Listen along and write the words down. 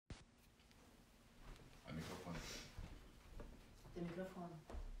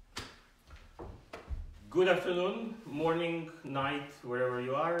Good afternoon, morning, night, wherever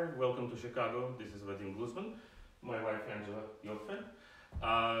you are. Welcome to Chicago. This is Vadim Gluzman, my wife Angela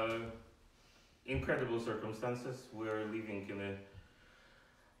Yoffe. Incredible circumstances. We're living in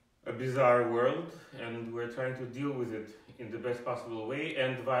a bizarre world, and we're trying to deal with it in the best possible way.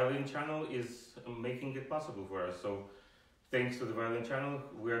 And the Violin channel is making it possible for us. So, thanks to the Violin channel,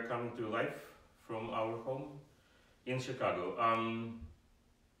 we are coming to life from our home in Chicago.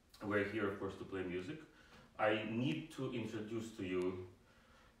 We're here, of course, to play music. I need to introduce to you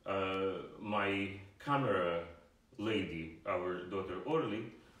my camera lady, our daughter Orly,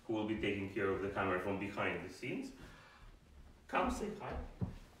 who will be taking care of the camera from behind the scenes. Come say hi.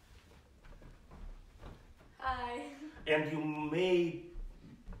 Hi. And you may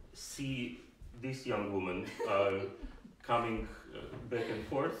see this young woman coming back and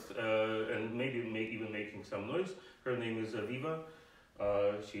forth and maybe even making some noise. Her name is Aviva.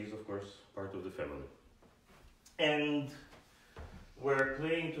 She is, of course, part of the family. And we're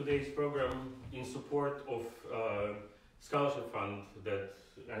playing today's program in support of scholarship fund that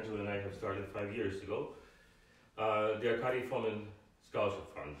Angela and I have started 5 years ago. The Akari Fomen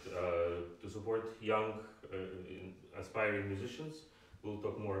Scholarship Fund to support young aspiring musicians. We'll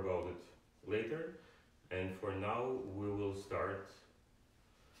talk more about it later. And for now, we will start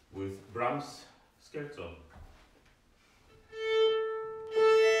with Brahms Scherzo.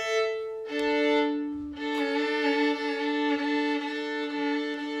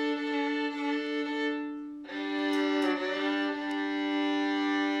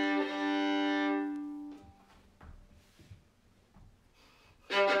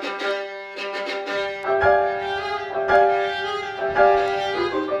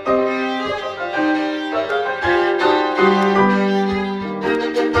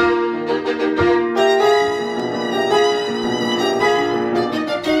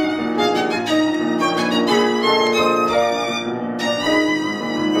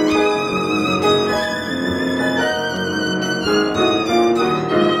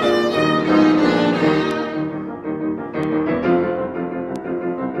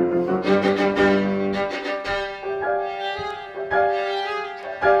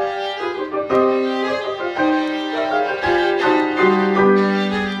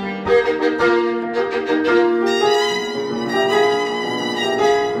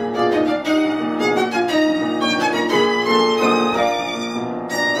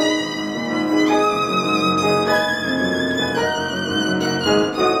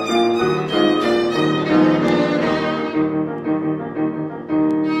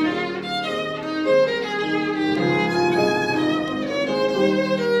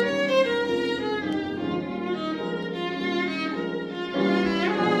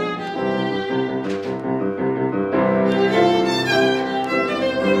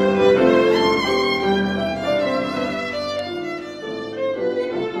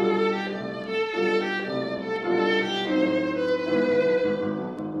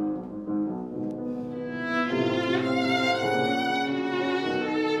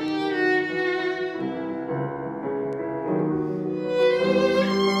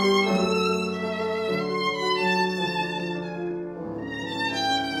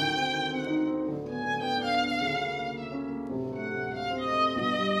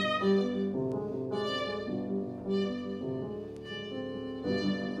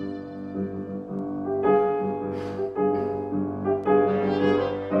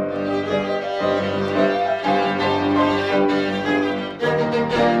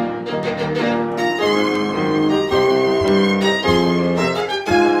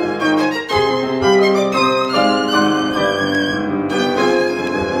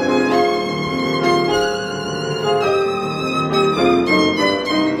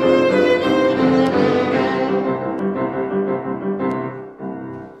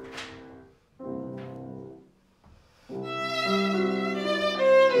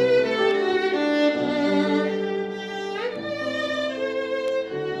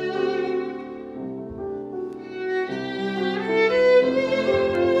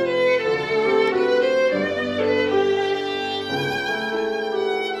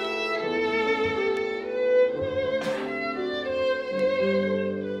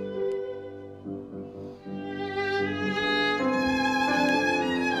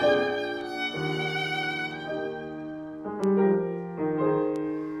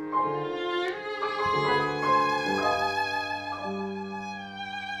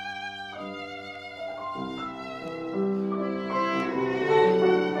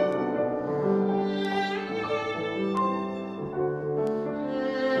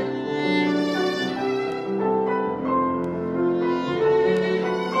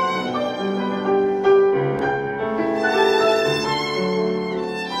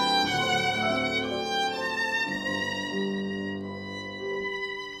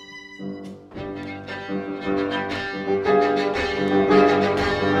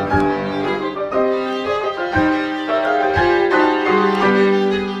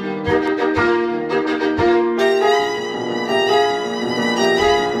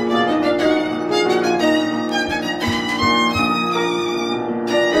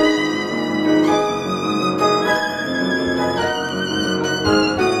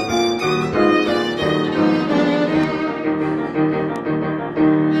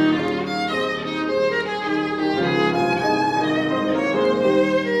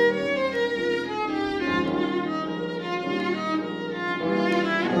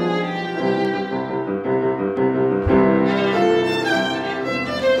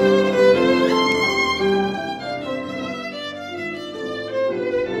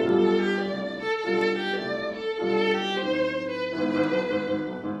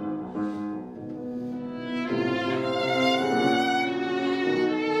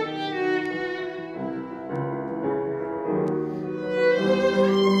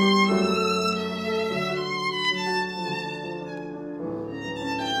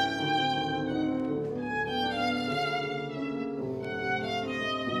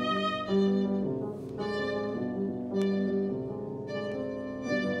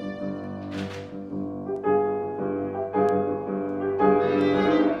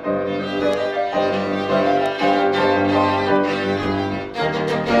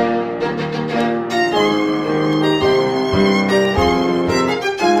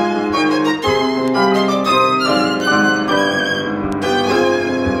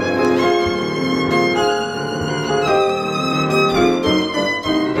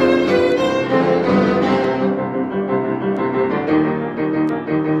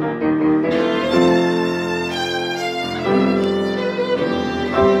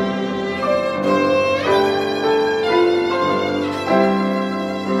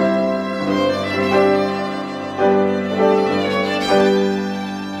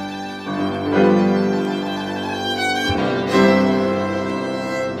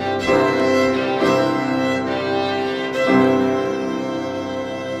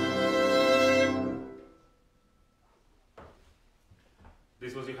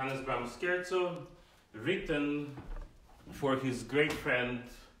 Brahms Scherzo, written for his great friend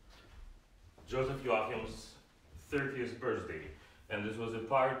Joseph Joachim's 30th birthday. And this was a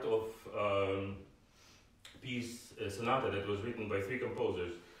part of piece, a sonata that was written by three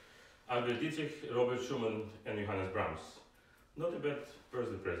composers, Albert Dietrich, Robert Schumann, and Johannes Brahms. Not a bad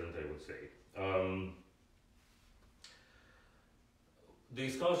birthday present, I would say. The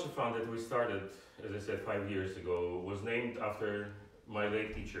scholarship fund that we started, as I said, 5 years ago, was named after my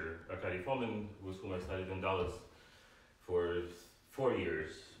late teacher, Arkady Fomin, with whom I studied in Dallas for 4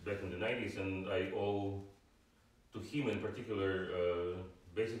 years back in the 90s, and I owe to him in particular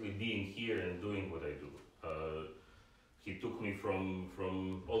basically being here and doing what I do. He took me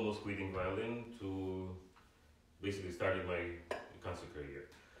from almost quitting violin to basically starting my concert career.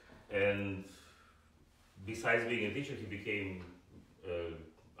 And besides being a teacher, he became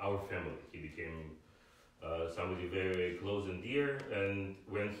our family. He became somebody very, very close and dear, and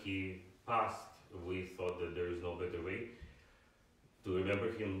when he passed, we thought that there is no better way to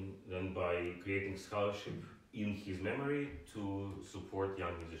remember him than by creating scholarship in his memory to support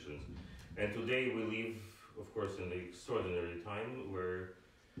young musicians. And today we live, of course, in an extraordinary time where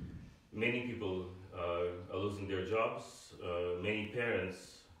many people are losing their jobs, many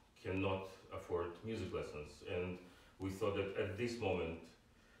parents cannot afford music lessons, and we thought that at this moment,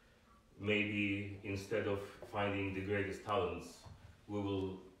 maybe instead of finding the greatest talents, we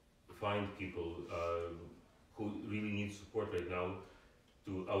will find people who really need support right now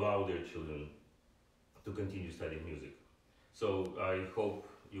to allow their children to continue studying music. So I hope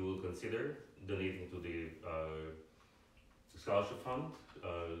you will consider donating to the scholarship fund.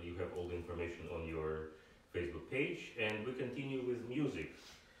 You have all the information on your Facebook page, and we continue with music.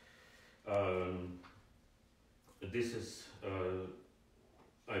 This is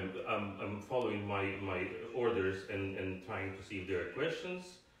I'm following my orders and trying to see if there are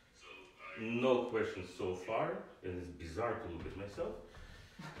questions. No questions so far, and it's bizarre to look at myself.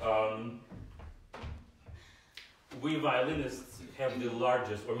 We violinists have the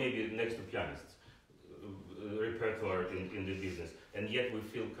largest, or maybe next to pianists, repertoire in the business, and yet we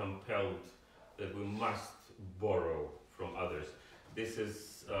feel compelled that we must borrow from others. This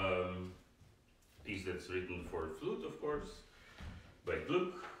is a piece that's written for flute, of course, by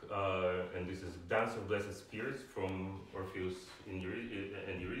Gluck, and this is Dance of Blessed Spirits from Orpheus and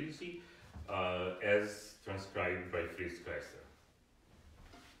Euridice, as transcribed by Fritz Kreisler.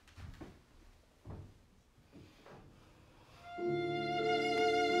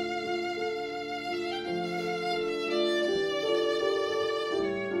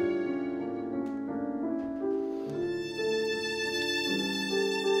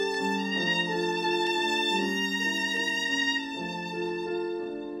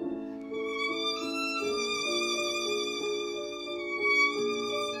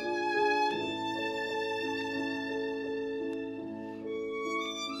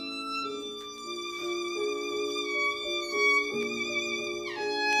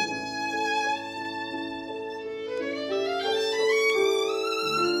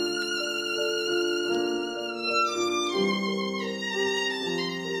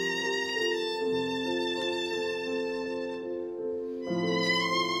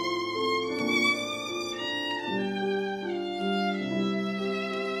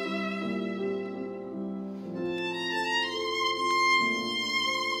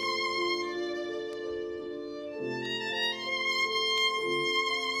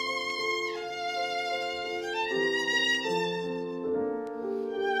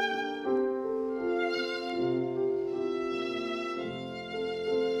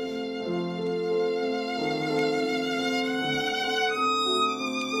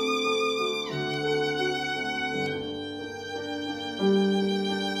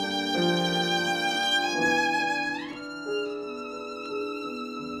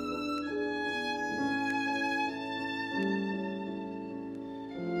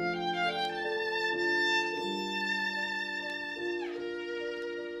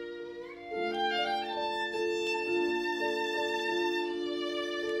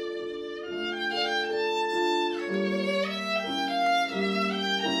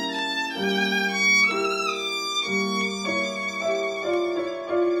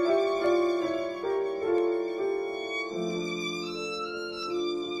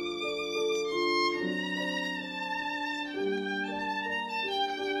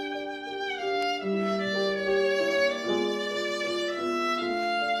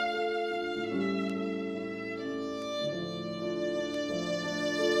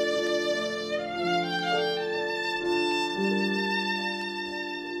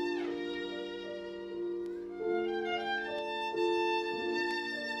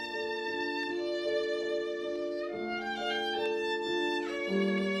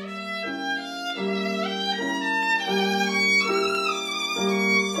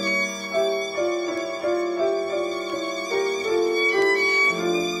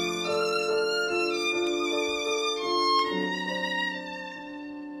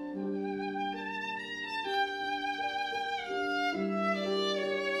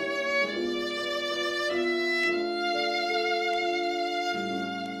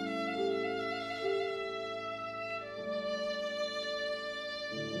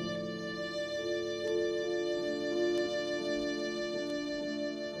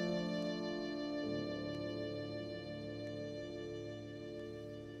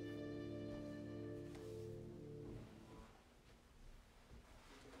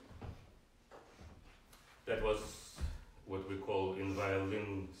 That was what we call in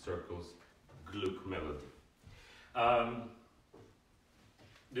violin circles Gluck melody.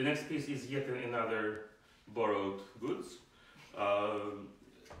 The next piece is yet another borrowed goods,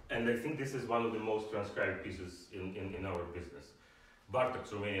 and I think this is one of the most transcribed pieces in our business. Bartok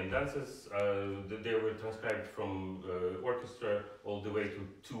Romanian Dances, they were transcribed from orchestra all the way to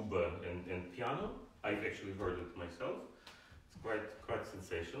tuba and piano. I've actually heard it myself. It's quite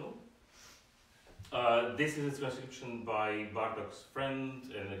sensational. This is a transcription by Bartok's friend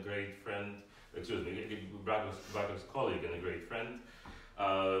and a great friend, excuse me, Bartok's colleague and a great friend.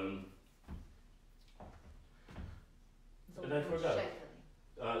 And I forgot.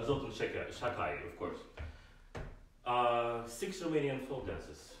 Zoltan Shakai, of course. 6 Romanian folk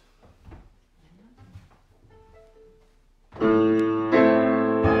dances.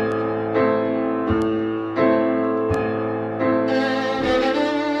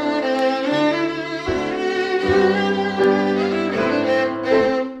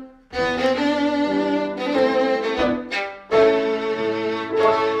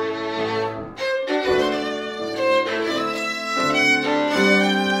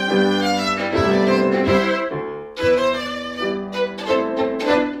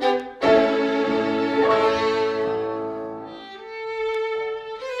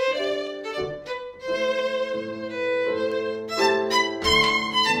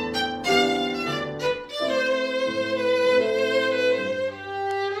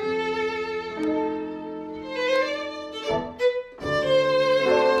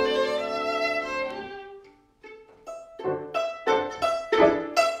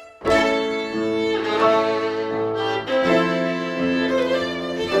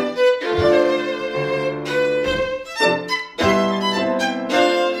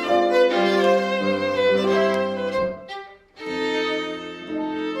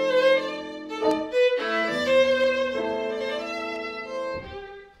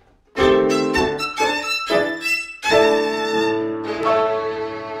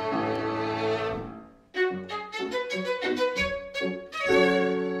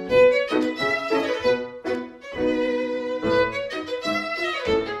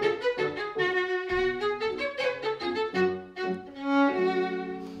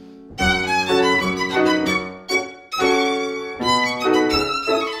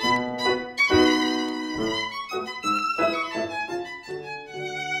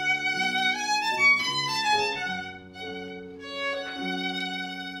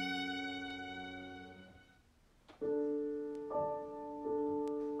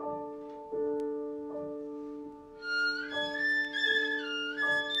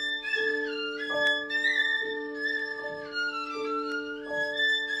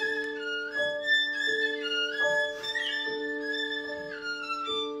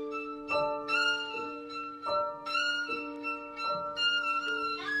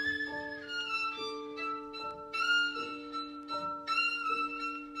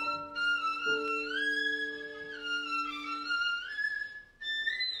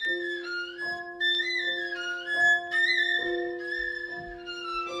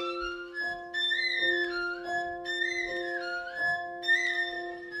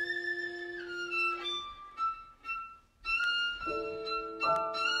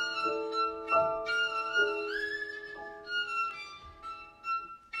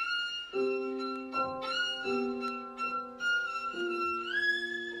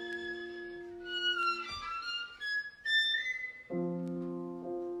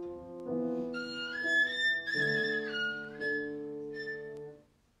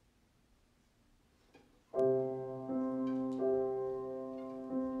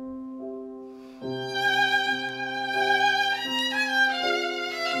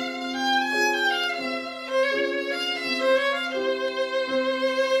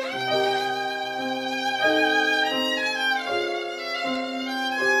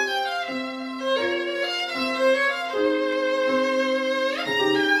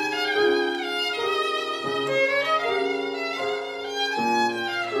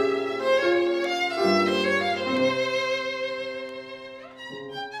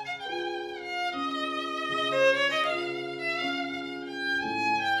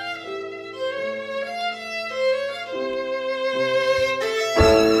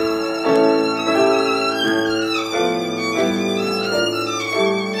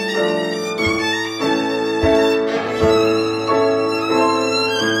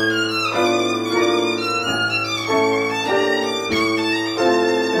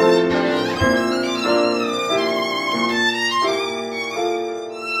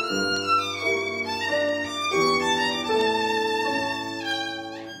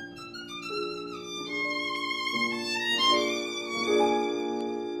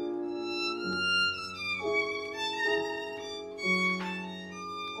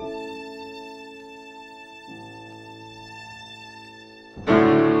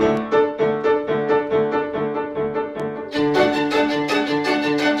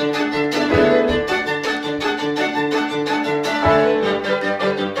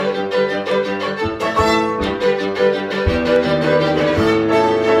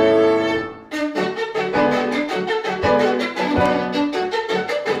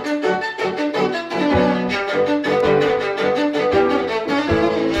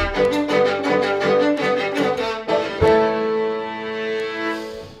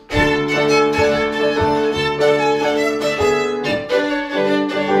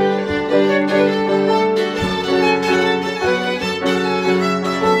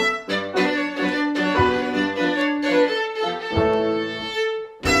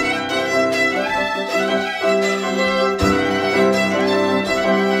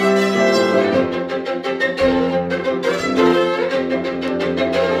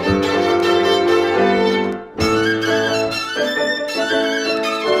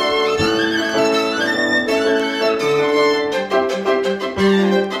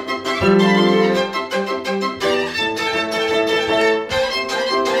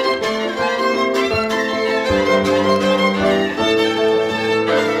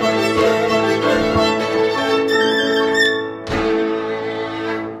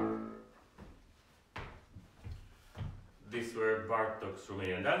 Bartok's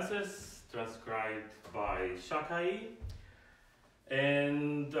Romanian Dances, transcribed by Shakai.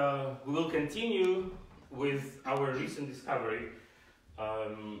 And we will continue with our recent discovery,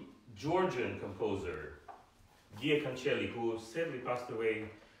 Georgian composer Giya Kancheli, who sadly passed away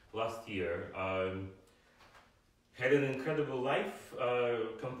last year. Had an incredible life,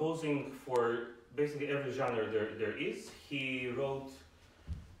 composing for basically every genre there is. He wrote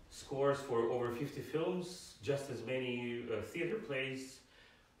scores for over 50 films, just as many theater plays,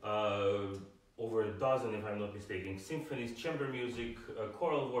 over a dozen, if I'm not mistaken, symphonies, chamber music,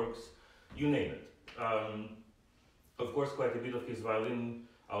 choral works, you name it. Of course, quite a bit of his violin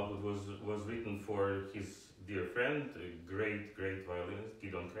output was written for his dear friend, a great violinist,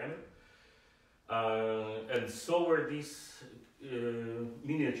 Gidon Kremer. And so were these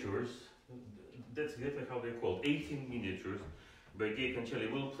miniatures, that's exactly how they're called, 18 miniatures by Giya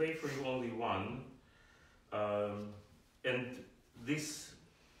Kancheli. We'll play for you only one. And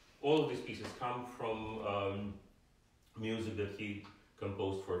all of these pieces come from music that he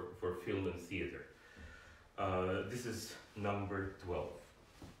composed for film and theater. This is number 12.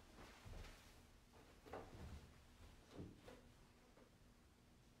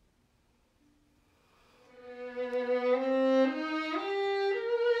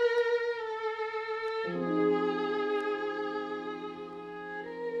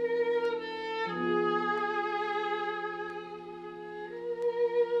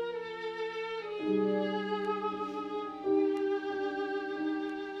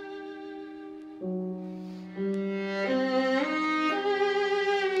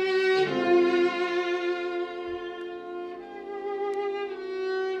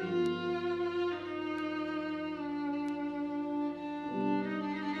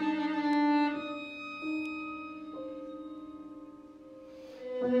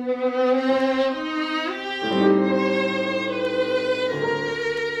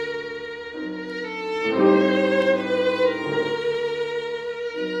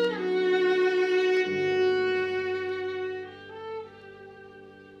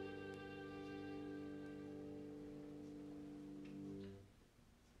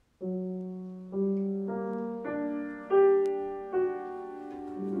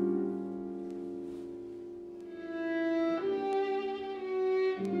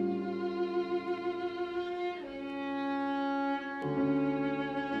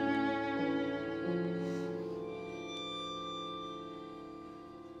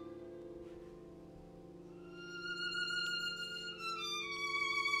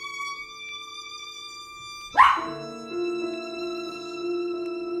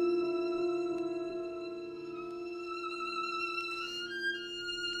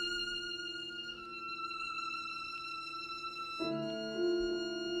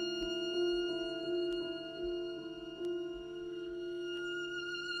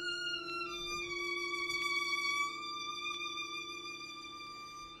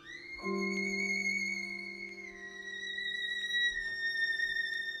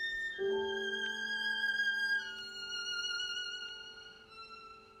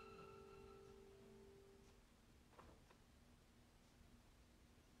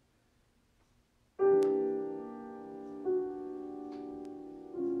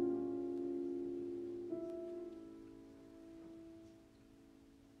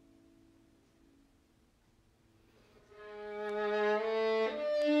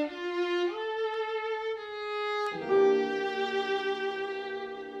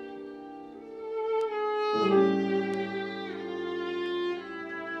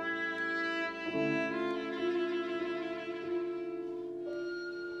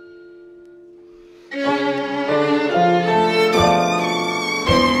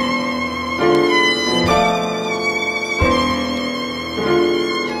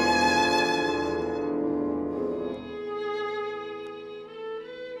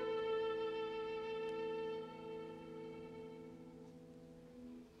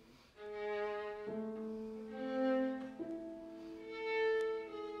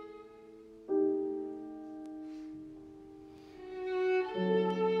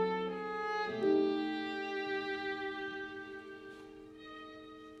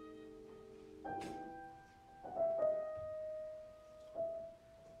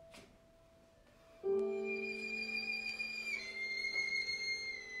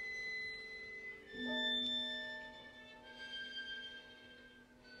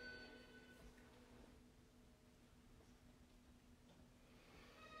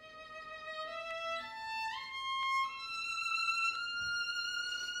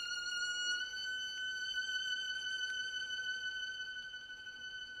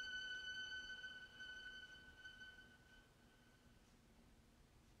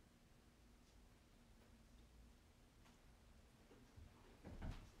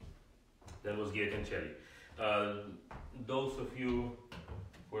 That was Giya Kancheli. Those of you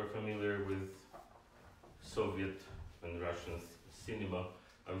who are familiar with Soviet and Russian cinema,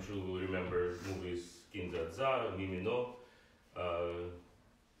 I'm sure will remember movies Kin Dza Dza, Mimino.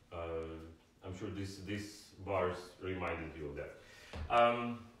 I'm sure these bars reminded you of that.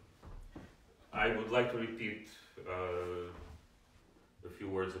 I would like to repeat a few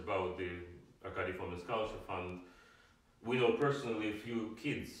words about the Arkady Fomin Scholarship Fund. We know personally a few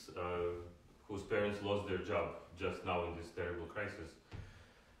kids whose parents lost their job just now in this terrible crisis,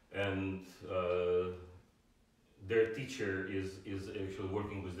 and their teacher is actually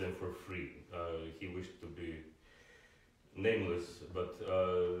working with them for free. He wished to be nameless, but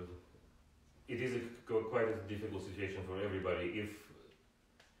it is quite a difficult situation for everybody. If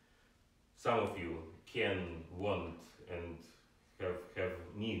some of you can, want, and have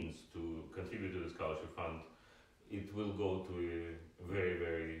means to contribute to the scholarship fund, it will go to a very,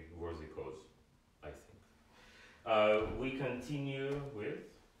 very worthy cause, I think. We continue with...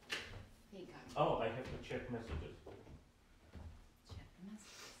 Figaro. Oh, I have to check messages. Check the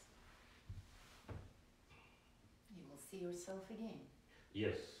messages. You will see yourself again.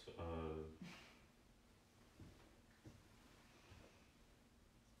 Yes.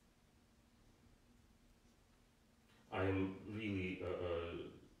 I am really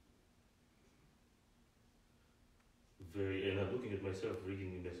and I'm looking at myself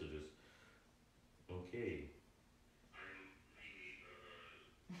reading the messages. Okay.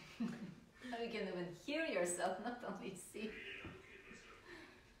 Now you can even hear yourself, not only see.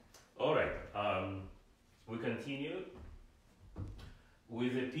 All right. We continue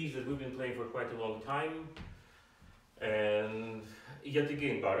with a piece that we've been playing for quite a long time, and yet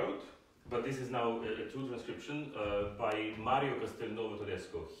again borrowed. But this is now a true transcription by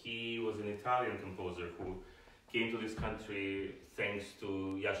Cashtelnuovo-Tedesco. He was an Italian composer who came to this country thanks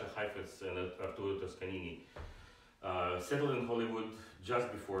to Jascha Heifetz and Arturo Toscanini. Settled in Hollywood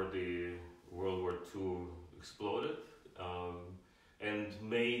just before the World War II exploded, and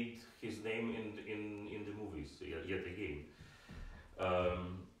made his name in the movies yet again.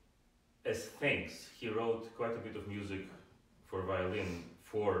 As thanks, he wrote quite a bit of music for violin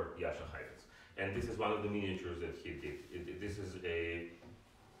for Jascha Heifetz, and this is one of the miniatures that he did. This is a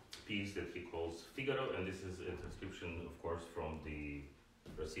piece that he calls Figaro, and this is a transcription, of course, from the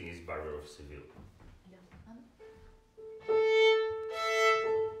Rossini's Barber of Seville.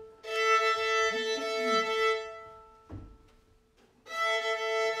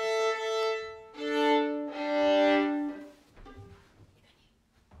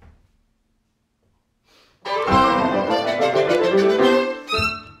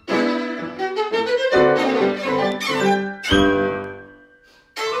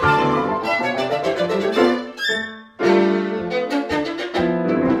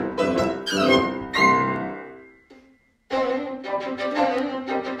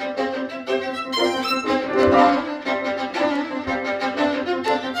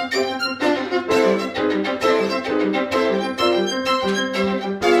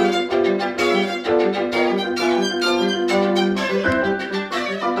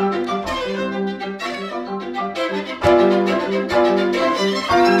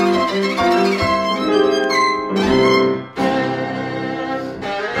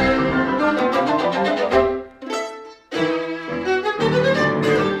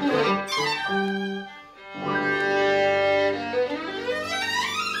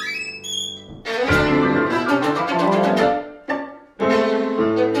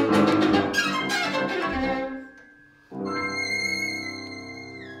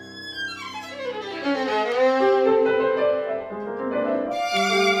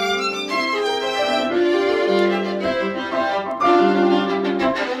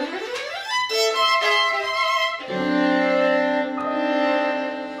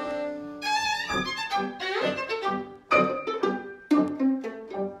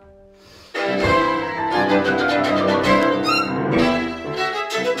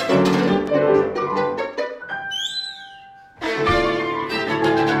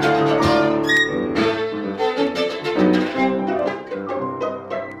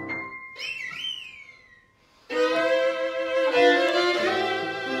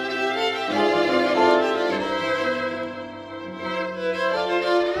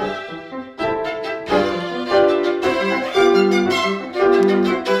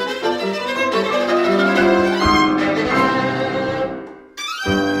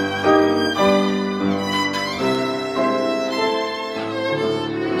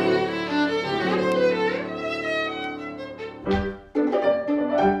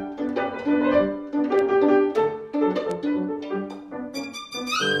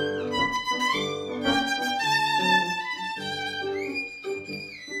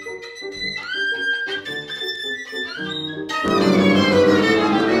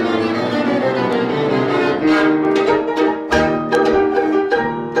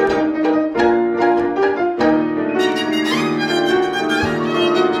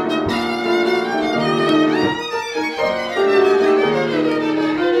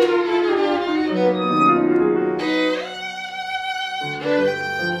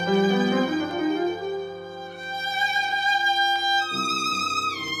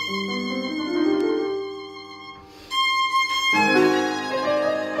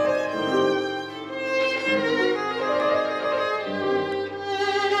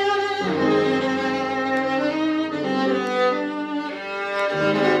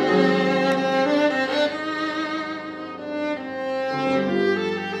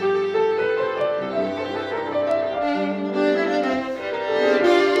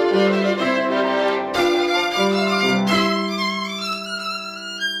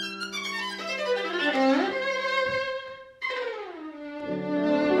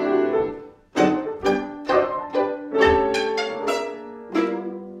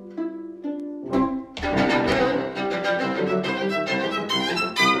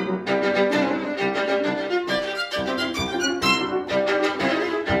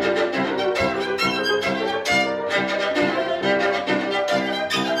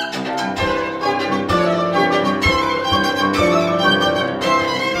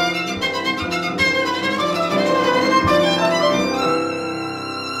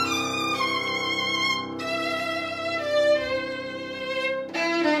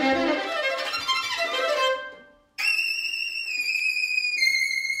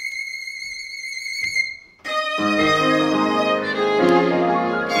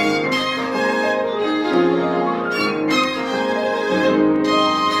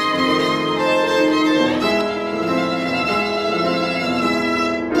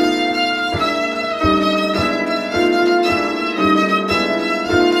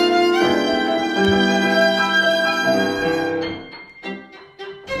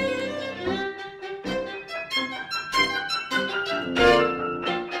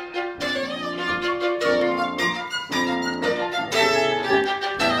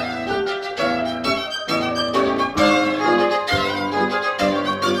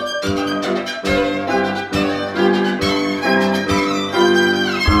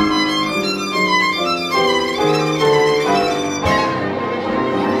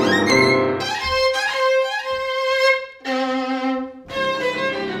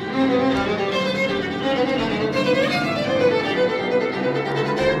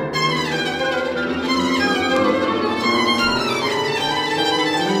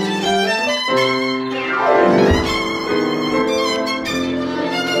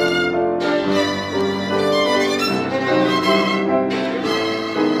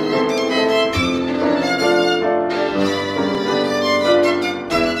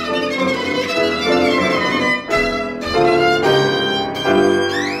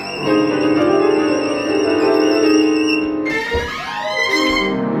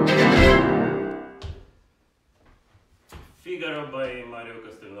 Figaro by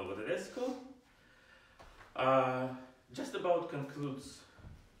Cashtelnuovo-Tedesco just about concludes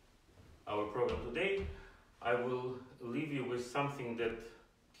our program today. I will leave you with something that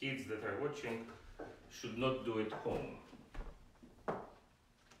kids that are watching should not do at home.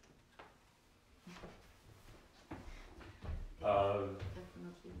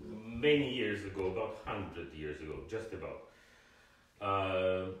 Many years ago, about 100 years ago, just about,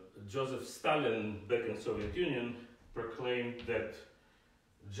 Joseph Stalin back in Soviet Union proclaimed that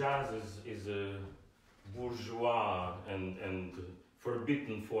jazz is a bourgeois and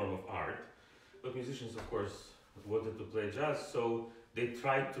forbidden form of art. But musicians, of course, wanted to play jazz, so they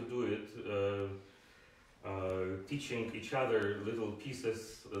tried to do it, teaching each other little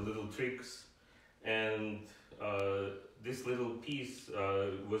pieces, little tricks, and this little piece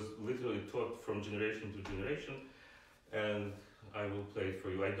was literally taught from generation to generation, and I will play it for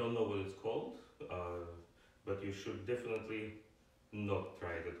you. I don't know what it's called, but you should definitely not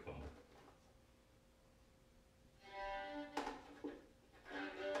try it at home.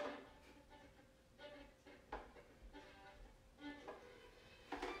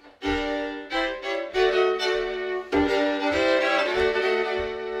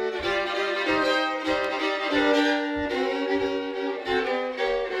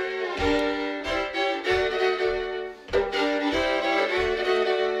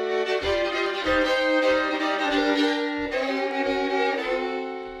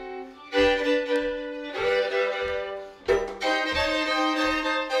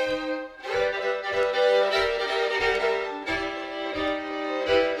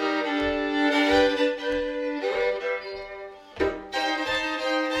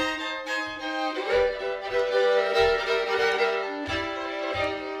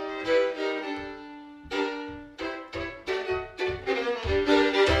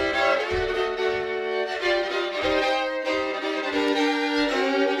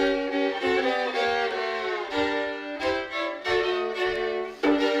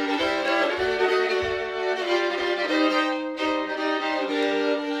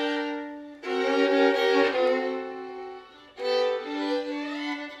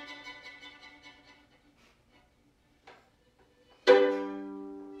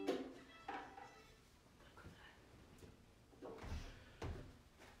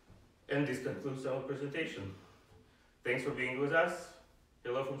 And this concludes our presentation. Thanks for being with us.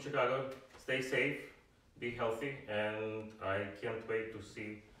 Hello from Chicago. Stay safe, be healthy, and I can't wait to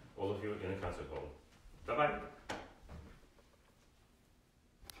see all of you in the concert hall. Bye-bye.